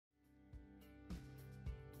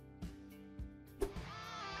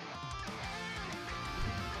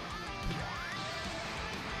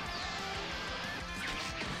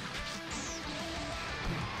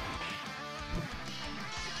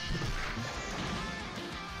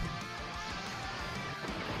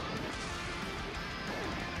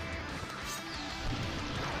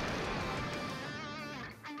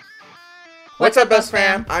What's up, best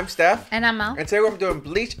fam? I'm Steph. And I'm Mel. And today we're doing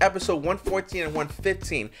Bleach episode 114 and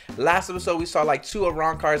 115. Last episode we saw like two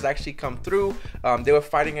Iran cars actually come through. They were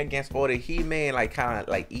fighting against Orihime and like kind of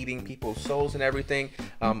like eating people's souls and everything.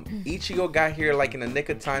 Ichigo got here like in the nick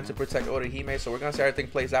of time to protect Orihime, so we're gonna see how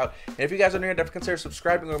everything plays out. And if you guys are new here, definitely consider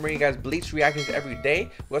subscribing. We're gonna bring you guys Bleach reactions every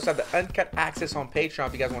day. We also have the uncut access on Patreon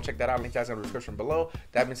if you guys want to check that out. Link down in the description below.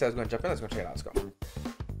 That being said, let's go and jump in. Let's go check it out. Let's go.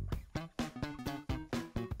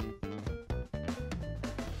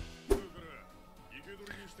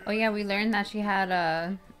 Oh yeah, we learned that she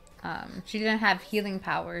had she didn't have healing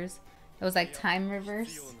powers. It was like time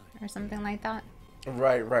reverse or something like that.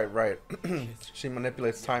 Right. She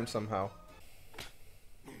manipulates time somehow.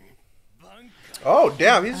 Oh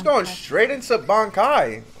damn, he's going straight into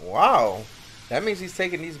Bankai. Wow. That means he's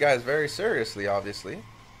taking these guys very seriously, obviously.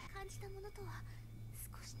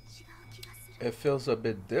 It feels a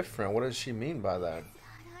bit different. What does she mean by that?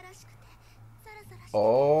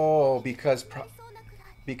 Oh, because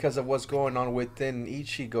of what's going on within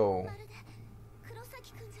Ichigo.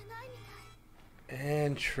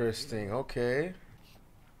 Interesting. Okay.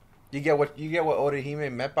 You get what Orihime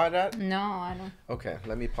meant by that? No, I don't. Okay,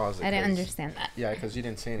 let me pause it. I didn't understand that. Yeah, because you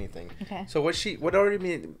didn't say anything. Okay. So what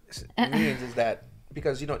Orihime means is that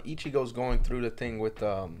because Ichigo's going through the thing with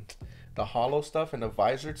the hollow stuff and the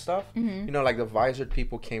visored stuff. Mm-hmm. Like the visored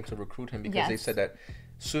people came to recruit him because they said that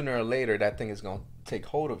sooner or later that thing is gonna take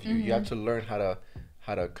hold of you. You have to learn how to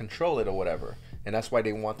control it or whatever, and that's why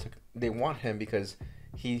they want him, because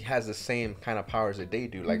he has the same kind of powers that they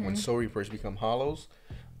do. Like when Soul Reapers become hollows,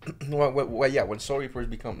 when Soul Reapers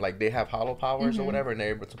become like they have hollow powers or whatever, and they're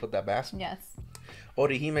able to put that mask. Yes.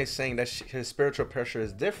 Orihime is saying that his spiritual pressure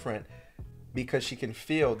is different because she can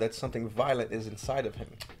feel that something violent is inside of him.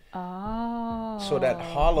 Oh. So that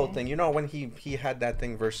hollow thing, when he had that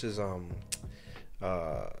thing versus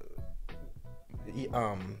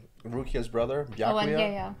Rukia's brother,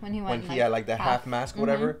 Byakuya, when he had like the half mask,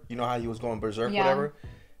 whatever. You know how he was going berserk, whatever.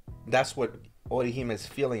 That's what Orihime is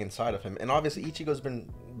feeling inside of him. And obviously Ichigo's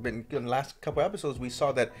been in the last couple episodes, we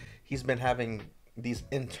saw that he's been having these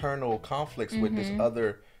internal conflicts with this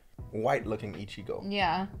other white-looking Ichigo.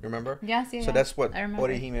 Yeah. Remember? Yes. So that's what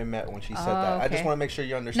Orihime meant when she said that. Okay. I just want to make sure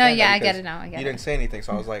you understand. No, yeah, I get it now. You didn't say anything,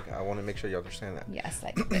 so I was like, I want to make sure you understand that. Yes,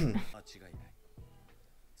 I did.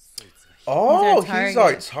 Oh, he's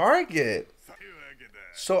our target.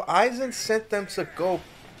 So Aizen sent them to go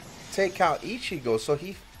take out Ichigo. So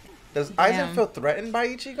does Aizen feel threatened by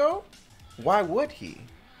Ichigo? Why would he?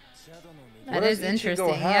 That is interesting.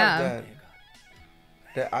 Yeah.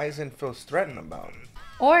 That Aizen feels threatened about.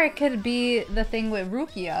 Or it could be the thing with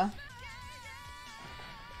Rukia.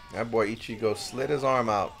 That boy Ichigo slid his arm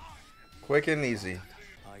out, quick and easy.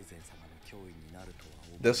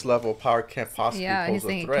 This level of power can't possibly pose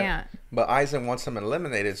a threat. Can't. But Aizen wants him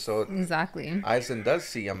eliminated, so exactly. Aizen does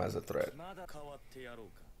see him as a threat.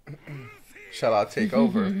 Shall I take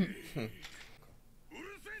over?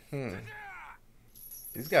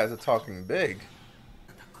 These guys are talking big.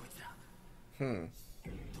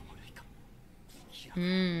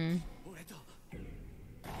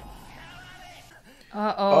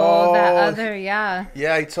 Uh-oh, that other, yeah.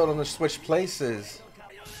 Yeah, he told him to switch places.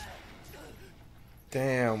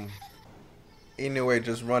 Damn. Inoue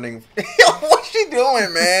just running. What's she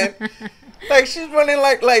doing, man? Like, she's running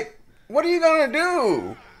like, what are you gonna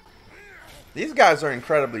do? These guys are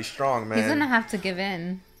incredibly strong, man. He's gonna have to give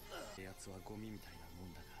in.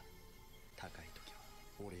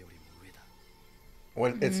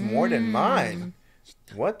 Well, it's more than mine.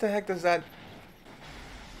 What the heck does that...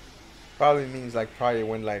 Probably means probably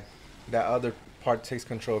when that other part takes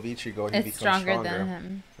control of Ichigo, he becomes stronger than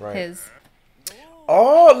him. Right. His...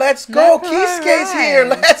 Oh, let's go! Kisuke's here!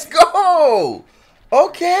 Let's go!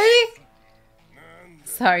 Okay!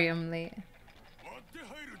 Sorry, I'm late.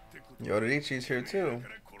 Yoririchi's here too.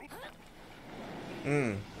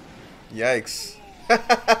 Yikes.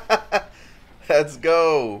 Let's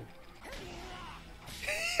go.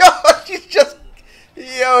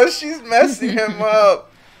 She's messing him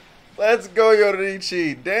up. Let's go,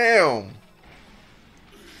 Yoririchi.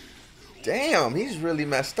 Damn, he's really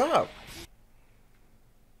messed up.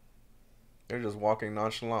 They're just walking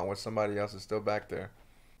nonchalant while somebody else is still back there.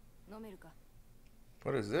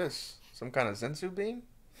 What is this? Some kind of Senzu bean?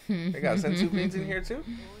 They got Senzu beans in here too?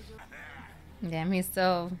 Damn, he's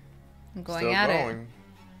still going at it.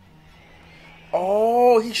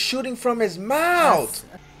 Oh, he's shooting from his mouth.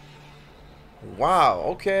 Yes. Wow,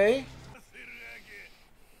 okay.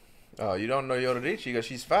 Oh, you don't know Yoririchi because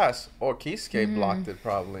she's fast. Or Kisuke blocked it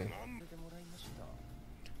probably.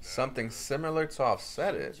 Something similar to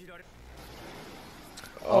offset it.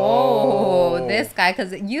 Oh, this guy,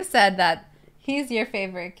 because you said that he's your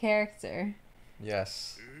favorite character.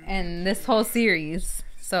 Yes. In this whole series.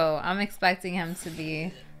 So I'm expecting him to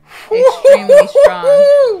be extremely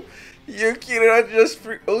strong. Uryū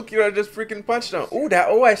just freaking punched him. Ooh, that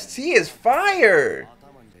OST is fire.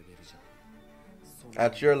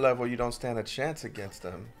 At your level, you don't stand a chance against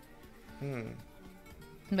them.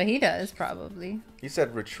 But he does, probably. He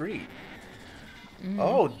said retreat.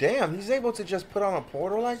 Oh, damn. He's able to just put on a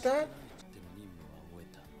portal like that?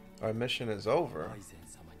 Our mission is over.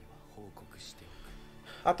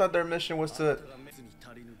 I thought their mission was to...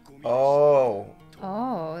 Oh.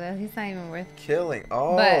 Oh, that he's not even worth killing.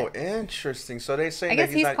 Oh, but interesting. So they say I guess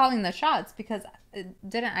that he's calling the shots because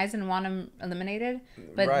didn't Aizen want him eliminated?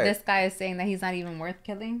 But this guy is saying that he's not even worth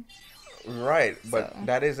killing. Right, but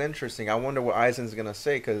that is interesting. I wonder what Aizen's gonna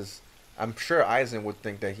say, because I'm sure Aizen would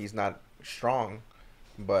think that he's not strong,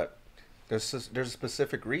 but there's a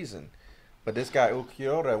specific reason. But this guy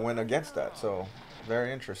Uryū went against that, so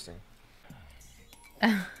very interesting.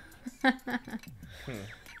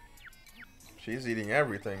 She's eating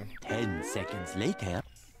everything. 10 seconds later.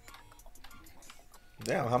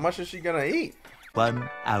 Damn, how much is she gonna eat? 1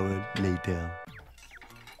 hour later.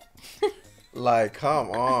 Like,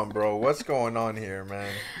 come on, bro. What's going on here,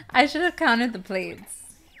 man? I should have counted the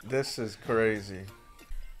plates. This is crazy.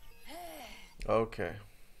 Okay.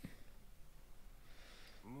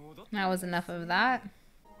 That was enough of that.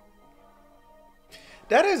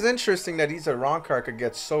 That is interesting that these Arrancar could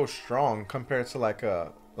get so strong compared to like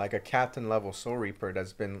a captain level Soul Reaper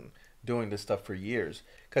that's been doing this stuff for years.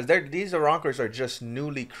 Because these Arrancars are just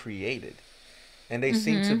newly created. And they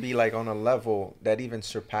seem to be like on a level that even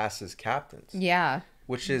surpasses captains. Yeah.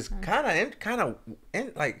 Which is kind of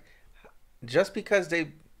like, just because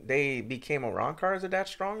they became Arrancars are that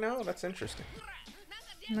strong now? That's interesting.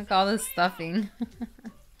 Look, all this stuffing.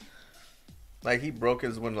 Like, he broke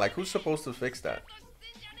his wind. Like, who's supposed to fix that?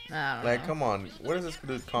 I don't like, know. come on. What is this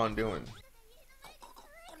dude Khan doing?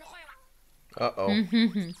 Uh-oh.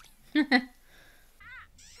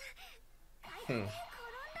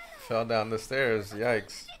 Fell down the stairs.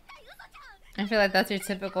 Yikes. I feel like that's your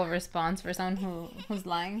typical response for someone who's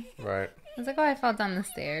lying. Right. It's like, oh, I fell down the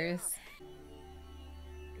stairs.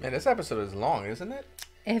 Man, this episode is long, isn't it?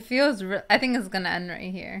 It feels... I think it's going to end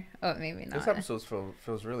right here. Oh, maybe not. This episode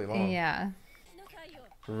feels really long. Yeah.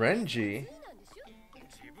 Renji?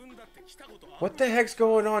 What the heck's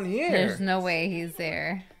going on here? There's no way he's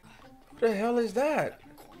there. What the hell is that?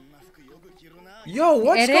 Yo,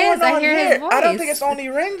 what's going on I hear here? his voice. I don't think it's only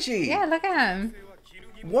Renji. Yeah, look at him.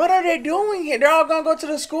 What are they doing here? They're all gonna go to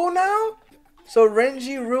the school now? So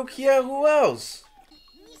Renji, Rukia, who else?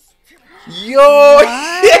 Yo,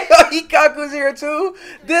 Hikaku's here too.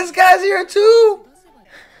 This guy's here too.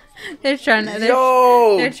 They're trying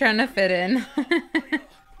to fit in.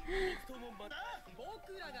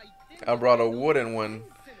 I brought a wooden one.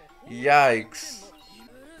 Yikes.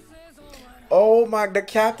 Oh my, the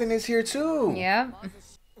captain is here too. Yep.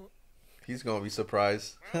 He's gonna be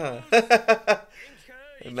surprised. Nah,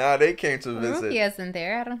 they came to visit. Rukia isn't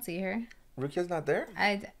there. I don't see her. Rukia's not there?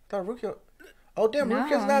 I thought Rukia... Oh, damn, No,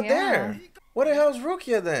 Rukia's not there. What the hell's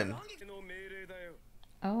Rukia then?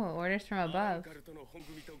 Oh, orders from above.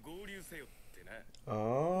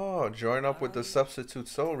 Oh, join up with the substitute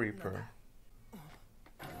Soul Reaper.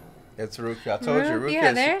 It's Rukia. I told you, Rukia.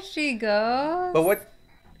 Yeah, there she goes. But what...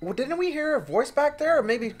 Well, didn't we hear her voice back there? Or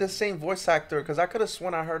maybe the same voice actor? Because I could have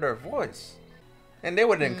sworn I heard her voice. And they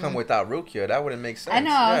wouldn't come without Rukia. That wouldn't make sense. I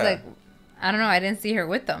know. I was like, I don't know. I didn't see her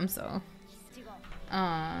with them, so.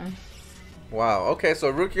 Wow. Okay,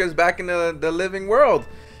 so Rukia's back in the living world.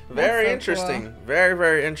 Very interesting. Cool. Very,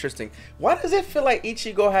 very interesting. Why does it feel like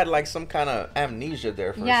Ichigo had like some kind of amnesia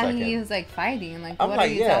there for a second? Yeah, he was like fighting. Like, I'm what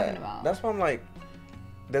like, are you talking about? That's why I'm like,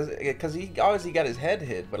 because he obviously got his head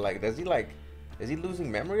hit, but like, does he like, is he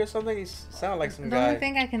losing memory or something? He sounded like some guy. The only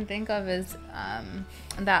thing I can think of is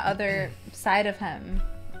that other side of him.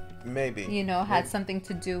 Maybe. You know, had something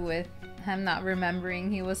to do with him not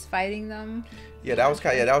remembering he was fighting them. Yeah, that was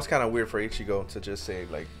kind of weird for Ichigo to just say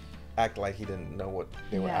like, act like he didn't know what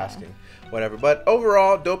they were asking, whatever. But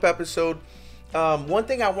overall, dope episode. One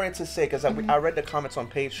thing I wanted to say, because I read the comments on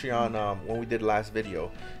Patreon when we did the last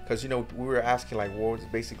video, because you know we were asking like what was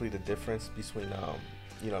basically the difference between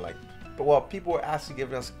you know, like, well, people were asking,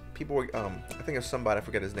 giving us, people were I think it's somebody, I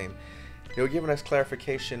forget his name, they were giving us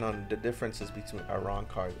clarification on the differences between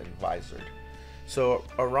Arrancar and Visored. So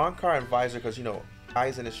Arrancar and Visor, because you know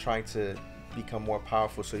Aizen is trying to become more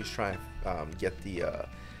powerful, so he's trying to get the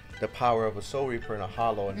power of a Soul Reaper and a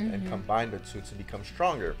Hollow and combine the two to become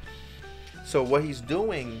stronger. So what he's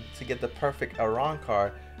doing to get the perfect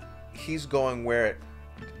Arrancar, he's going where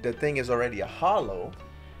the thing is already a hollow,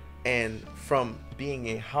 and from being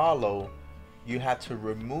a hollow, you have to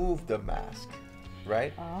remove the mask,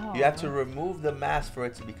 right? Oh. You have to remove the mask for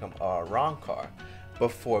it to become a Rancor.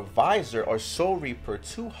 But for Visor or Soul Reaper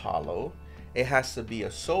to hollow, it has to be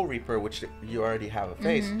a Soul Reaper, which you already have a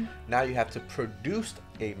face. Now you have to produce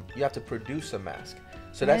a mask.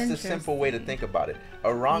 So that's the simple way to think about it.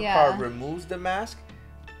 A Rancor removes the mask,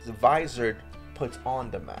 the Visor puts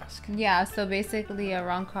on the mask. Yeah, so basically a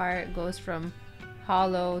Rancor goes from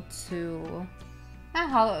hollow to not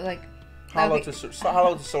hollow, like hollow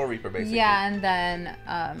to Soul Reaper, basically. Yeah, and then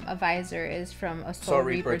a Visor is from a Soul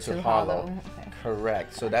Reaper to hollow. Okay.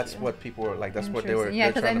 Correct. So that's what people were like. That's what they were. Yeah,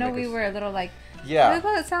 because I know we were a little like. Yeah.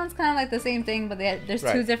 Well, it sounds kind of like the same thing, but there's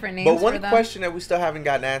two different names. But one for them. question that we still haven't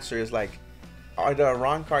gotten answered is like, are the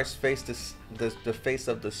Rancors face the face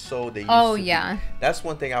of the soul they used to be? Yeah. That's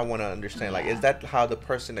one thing I want to understand. Like, is that how the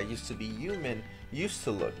person that used to be human used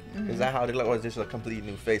to look? Is that how they look, or is this a completely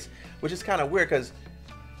new face? Which is kind of weird because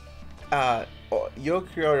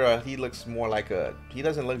Yokura, he looks more like he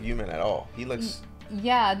doesn't look human at all. He looks.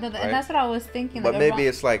 Yeah, no, and that's what I was thinking. But like maybe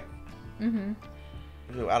it's like. I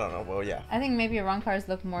don't know. Well, yeah. I think maybe Rancors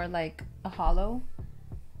look more like a hollow,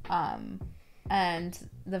 and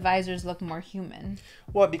the Visors look more human.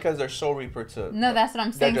 Well, because they're Soul Reaper to. No, that's what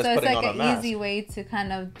I'm saying. So it's like an easy mask. way to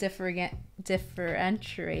kind of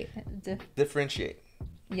differentiate.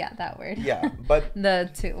 Yeah, that word. Yeah, but the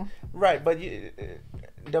two. Right, but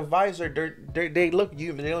the Visor, they look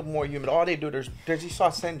human. They look more human. All they do, there's you saw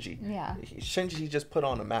Senji. Yeah. Shinji just put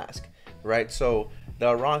on a mask, right? So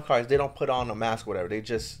the Rancors, they don't put on a mask, whatever. They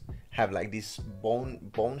just have like these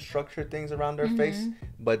bone structure things around their face,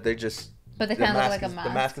 but they're just. But they kind of look like a mask.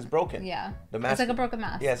 The mask is broken. Yeah. The mask. It's like a broken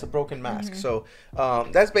mask. Yeah, it's a broken mask. So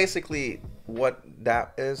that's basically what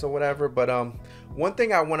that is or whatever. But one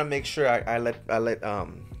thing I want to make sure I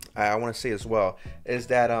want to say as well is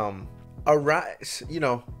that around, you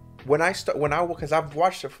know, because I've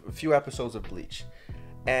watched a few episodes of Bleach,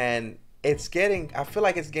 and I feel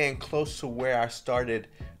like it's getting close to where I started,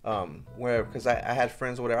 because I had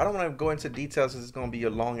friends or whatever. I don't want to go into details because it's going to be a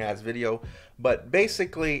long ass video, but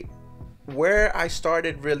basically where I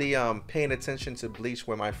started really paying attention to Bleach,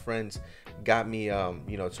 where my friends got me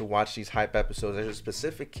to watch these hype episodes. There's a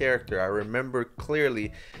specific character I remember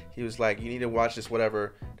clearly. He was like, you need to watch this,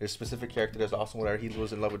 whatever. There's a specific character that's awesome, whatever. He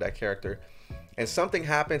was in love with that character, and something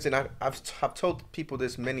happens, and I've told people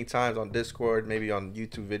this many times on Discord, maybe on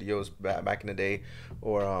YouTube videos back in the day,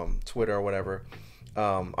 or Twitter or whatever.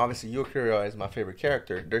 Obviously Yukira is my favorite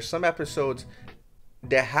character. There's some episodes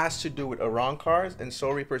that has to do with Rancors and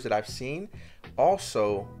Soul Reapers that I've seen.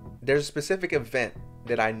 Also, there's a specific event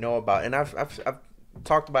that I know about, and I've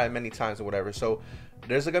talked about it many times or whatever. So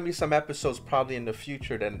there's gonna be some episodes probably in the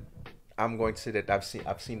future that I'm going to say that I've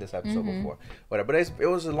seen this episode before, whatever. But it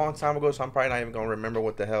was a long time ago, so I'm probably not even gonna remember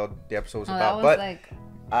what the hell the episode was about. That was but like,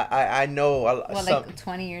 I know like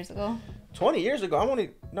 20 years ago. 20 years ago, I'm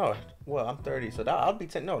 30, so I'll be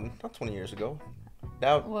 10. No, not 20 years ago.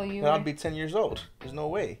 I'd be 10 years old. There's no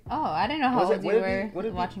way. Oh, I didn't know how old you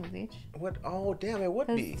were watching Bleach. What? Oh, damn, it would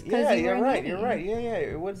be. 'Cause Yeah, you you're were right. uni. You're right. Yeah,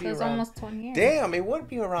 it would be So it's around. almost 20 years. Damn, it would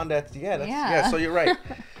be around that. Yeah, Yeah. So you're right.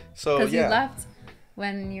 So Because yeah. you left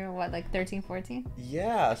when you were what, like 13, 14?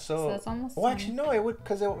 Yeah. So it's almost. Well, actually, no. It would,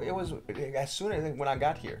 because it was as soon as when I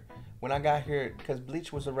got here. When I got here, because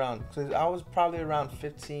Bleach was around. Cause I was probably around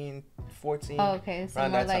 15, 14. Oh, okay. So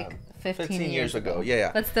more like time. 15 years ago. Yeah.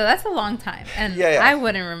 But still, that's a long time. And yeah. I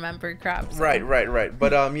wouldn't remember crap. So. Right.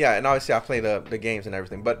 But yeah, and obviously I play the games and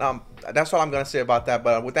everything. But that's all I'm gonna say about that.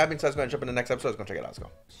 But with that being said, let's go and jump in the next episode. Let's go check it out. Let's go.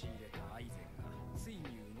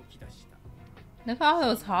 Look at all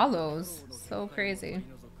those hollows. So crazy.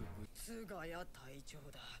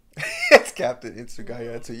 It's Captain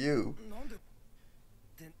Itsugaya to you.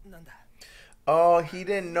 Oh, he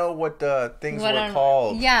didn't know what the things were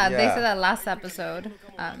called. Yeah, they said that last episode.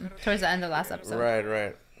 Towards the end of last episode.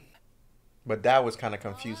 Right. But that was kind of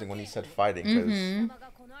confusing when he said fighting.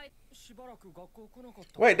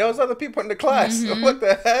 Wait, there was other people in the class. What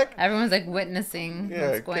the heck? Everyone's like witnessing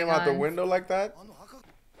what's going came out the window like that.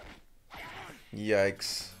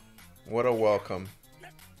 Yikes. What a welcome.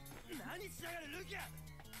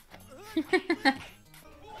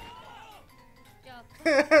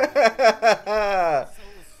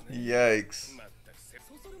 Yikes.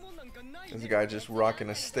 This guy just rocking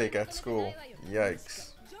a steak at school.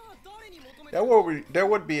 Yikes. There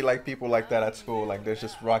would be like people like that at school, like they're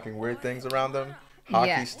just rocking weird things around them.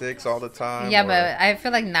 Hockey sticks all the time. Yeah, but I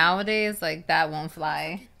feel like nowadays, like that won't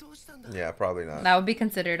fly. Yeah, probably not. That would be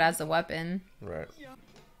considered as a weapon. Right.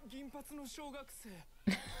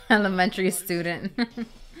 Elementary student.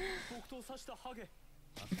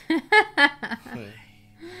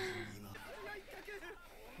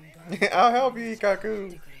 I'll help you,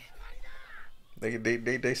 Ikaku.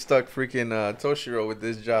 They stuck freaking Toshiro with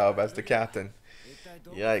this job as the captain.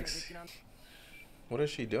 Yikes. What is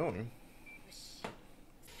she doing?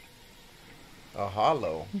 A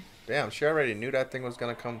hollow. Damn, she already knew that thing was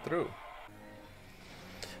gonna come through.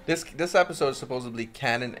 This episode is supposedly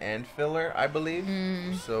canon and filler, I believe.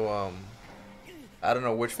 So I don't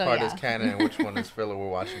know which part is canon and which one is filler we're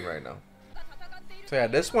watching right now. So yeah,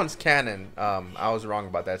 this one's canon. I was wrong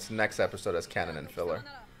about that. It's the next episode that's canon and filler.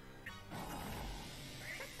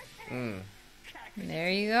 There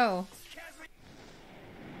you go.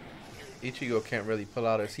 Ichigo can't really pull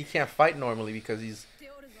out he can't fight normally because he's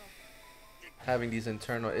having these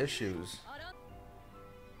internal issues.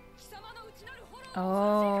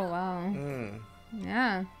 Oh wow.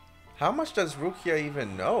 Yeah. How much does Rukia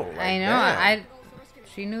even know? Like, I know. damn.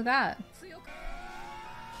 She knew that.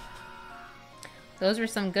 Those were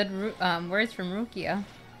some good words from Rukia.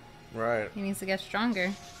 Right. He needs to get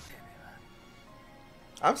stronger.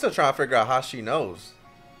 I'm still trying to figure out how she knows.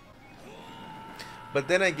 But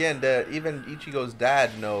then again, even Ichigo's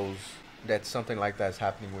dad knows that something like that is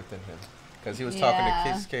happening within him. Because he was talking to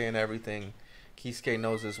Kisuke and everything. Kisuke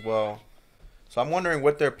knows as well. So I'm wondering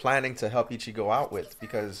what they're planning to help Ichigo out with.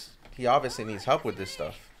 Because he obviously needs help with this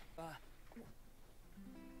stuff.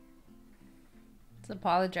 It's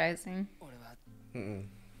apologizing.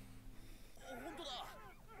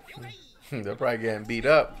 They're probably getting beat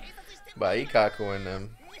up by Ikaku and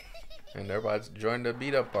them. And they're about to join the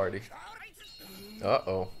beat up party.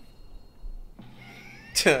 Uh-oh.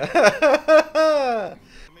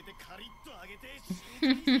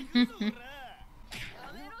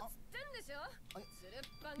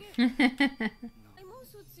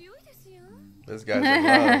 This guy's in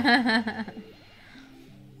love.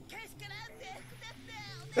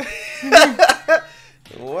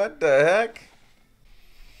 What the heck?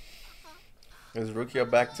 Is Rukia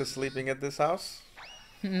back to sleeping at this house?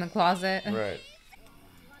 In the closet. Right.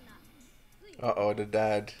 Uh-oh, the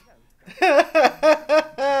dad.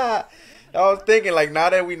 I was thinking, like, now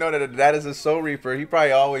that we know that the dad is a Soul Reaper, he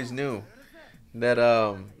probably always knew that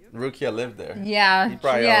Rukia lived there. Yeah. He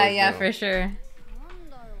probably Yeah, knew. for sure.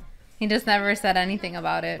 He just never said anything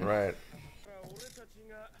about it. Right.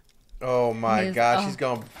 Oh my gosh, he's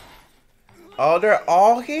going. Oh, they're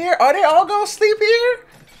all here? Are they all gonna sleep here?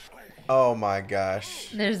 Oh my gosh.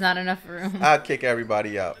 There's not enough room. I'd kick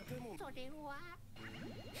everybody out.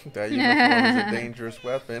 That uniform is a dangerous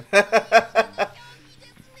weapon.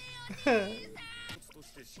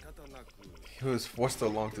 He was forced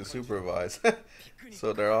along to supervise.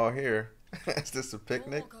 So they're all here. Is this a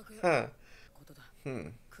picnic? Huh.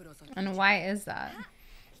 And why is that?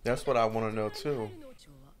 That's what I want to know too.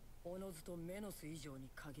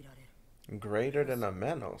 Greater than a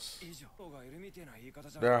Menos.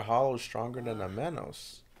 There are hollows stronger than a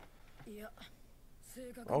Menos.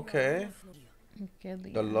 Okay.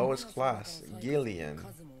 The lowest class, Gillian.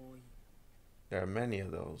 There are many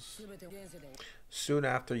of those. Soon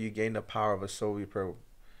after you gain the power of a Soul Reaper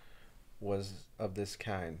was of this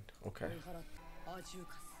kind. Okay.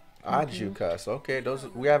 Ajukas. Okay, those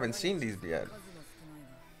we haven't seen these yet.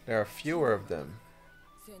 There are fewer of them.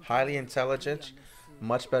 Highly intelligent,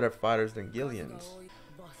 much better fighters than Gillians.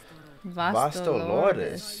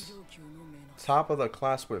 Vastolordes. Top of the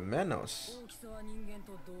class with Menos.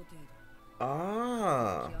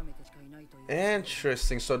 Ah.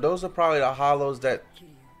 Interesting. So those are probably the hollows that...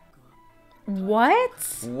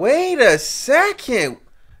 What? Wait a second.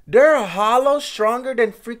 There are hollows stronger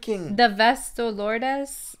than freaking... The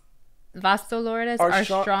Vastolordes are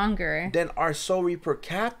stronger than our Soul Reaper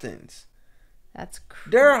captains. That's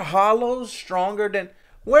crazy. There are hollows stronger than...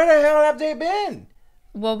 Where the hell have they been?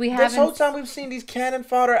 Well, we haven't... This whole time we've seen these cannon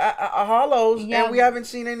fodder hollows, and we haven't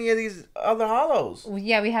seen any of these other hollows.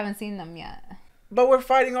 Yeah, we haven't seen them yet. But we're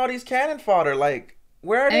fighting all these cannon fodder. Like,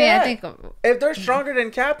 where are they at? I think... If they're stronger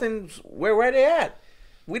than captains, where are they at?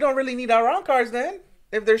 We don't really need our round cards then,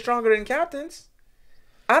 if they're stronger than captains.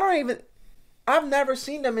 I've never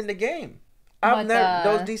seen them in the game. I've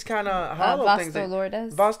never... These kind of hollow things.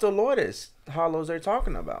 Vastolordes hollows they're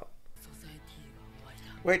talking about.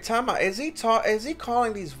 Wait, time out. Is he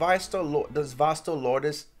calling these Vastolordes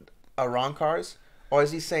Arankars, or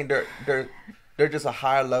is he saying they're just a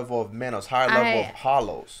higher level of Menos, higher level of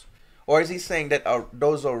hollows, or is he saying that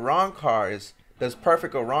those Arankars, those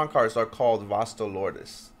perfect Arankars, are called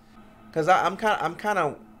Vastolordes? Because I'm kind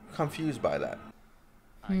of confused by that.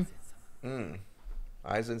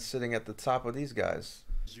 Aizen's sitting at the top of these guys.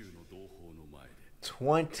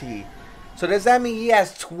 20. So does that mean he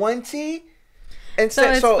has 20? And so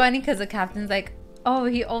it's funny because the captain's like, oh,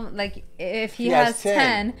 he only, like, if he has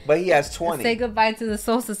 10, but he has 20. Say goodbye to the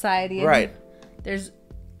Soul Society. And right. There's,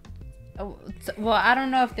 well, I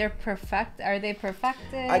don't know if they're perfect. Are they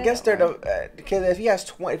perfected? I guess they're the, because if he has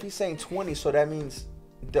 20, if he's saying 20, so that means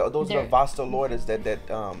those are the Vasta Lordas that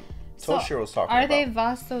Toshiro's talking about. Are they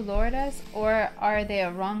Vasta Lordas or are they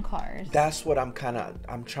Arrancars? That's what I'm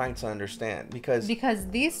trying to understand because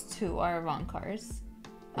these two are Arrancars.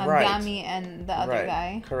 Right. Yami and the other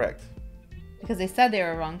guy. Correct. Because they said they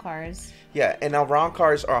were Arrancars. Yeah, and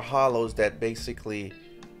Arrancars are hollows that basically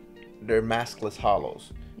they're maskless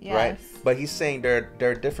hollows. Yes. Right? But he's saying there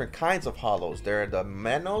are different kinds of hollows. There are the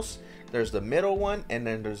Menos, there's the middle one, and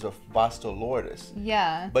then there's the Vasta Lordis.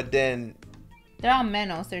 Yeah. But then they're all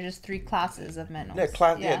Menos. They're just 3 classes of Menos.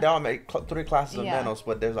 Yeah, they all make 3 classes of Menos,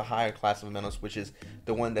 but there's a higher class of Menos, which is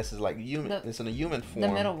the one that's like human. It's in a human form. The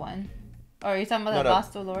middle one. Or are you talking about the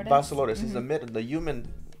Vasta Lordis? Vasta Lordis is the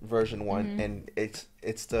human version one, and he's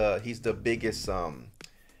the biggest.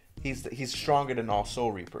 He's stronger than all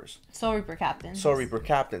Soul Reapers. Soul Reaper captains. Soul Reaper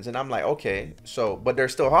captains, and I'm like, okay, so but they're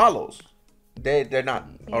still hollows. They're not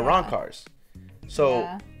Arrancars.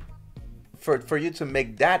 So for you to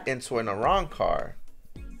make that into an Arrancar,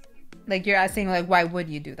 like you're asking, like, why would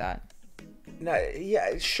you do that? No,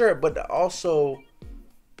 yeah, sure, but also,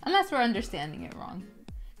 unless we're understanding it wrong,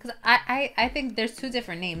 because I think there's 2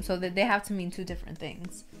 different names, so that they have to mean 2 different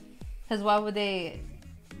things. Because why would they?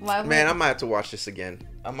 Man, I might have to watch this again.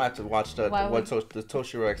 I might have to watch the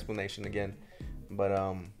Toshiro explanation again. But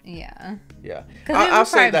yeah. I'll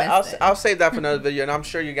save that. I'll save that for another video, and I'm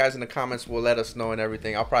sure you guys in the comments will let us know and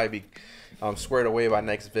everything. I'll probably be squared away by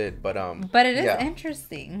next vid, but it is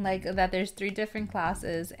interesting, like that. There's 3 different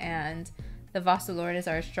classes, and the Vasta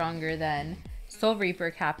Lordas are stronger than Soul Reaper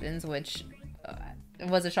captains, which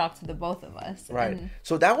was a shock to the both of us. Right.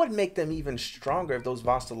 So that would make them even stronger if those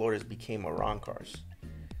Vasta Lordas became Arrancars.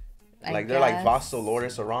 Like they're like Vasta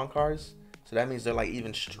Lordis Arrancars. So that means they're like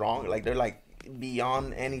even strong. Like they're like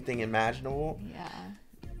beyond anything imaginable. Yeah.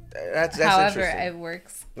 That's however interesting. It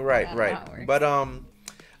works. Right. But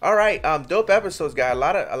all right, dope episodes, guys.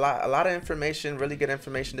 A lot of information, really good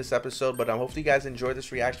information this episode. But hopefully you guys enjoyed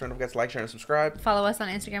this reaction. Don't forget to like, share, and subscribe. Follow us on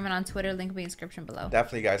Instagram and on Twitter. Link will be in the description below.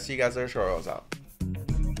 Definitely, guys. See you guys later. Short out.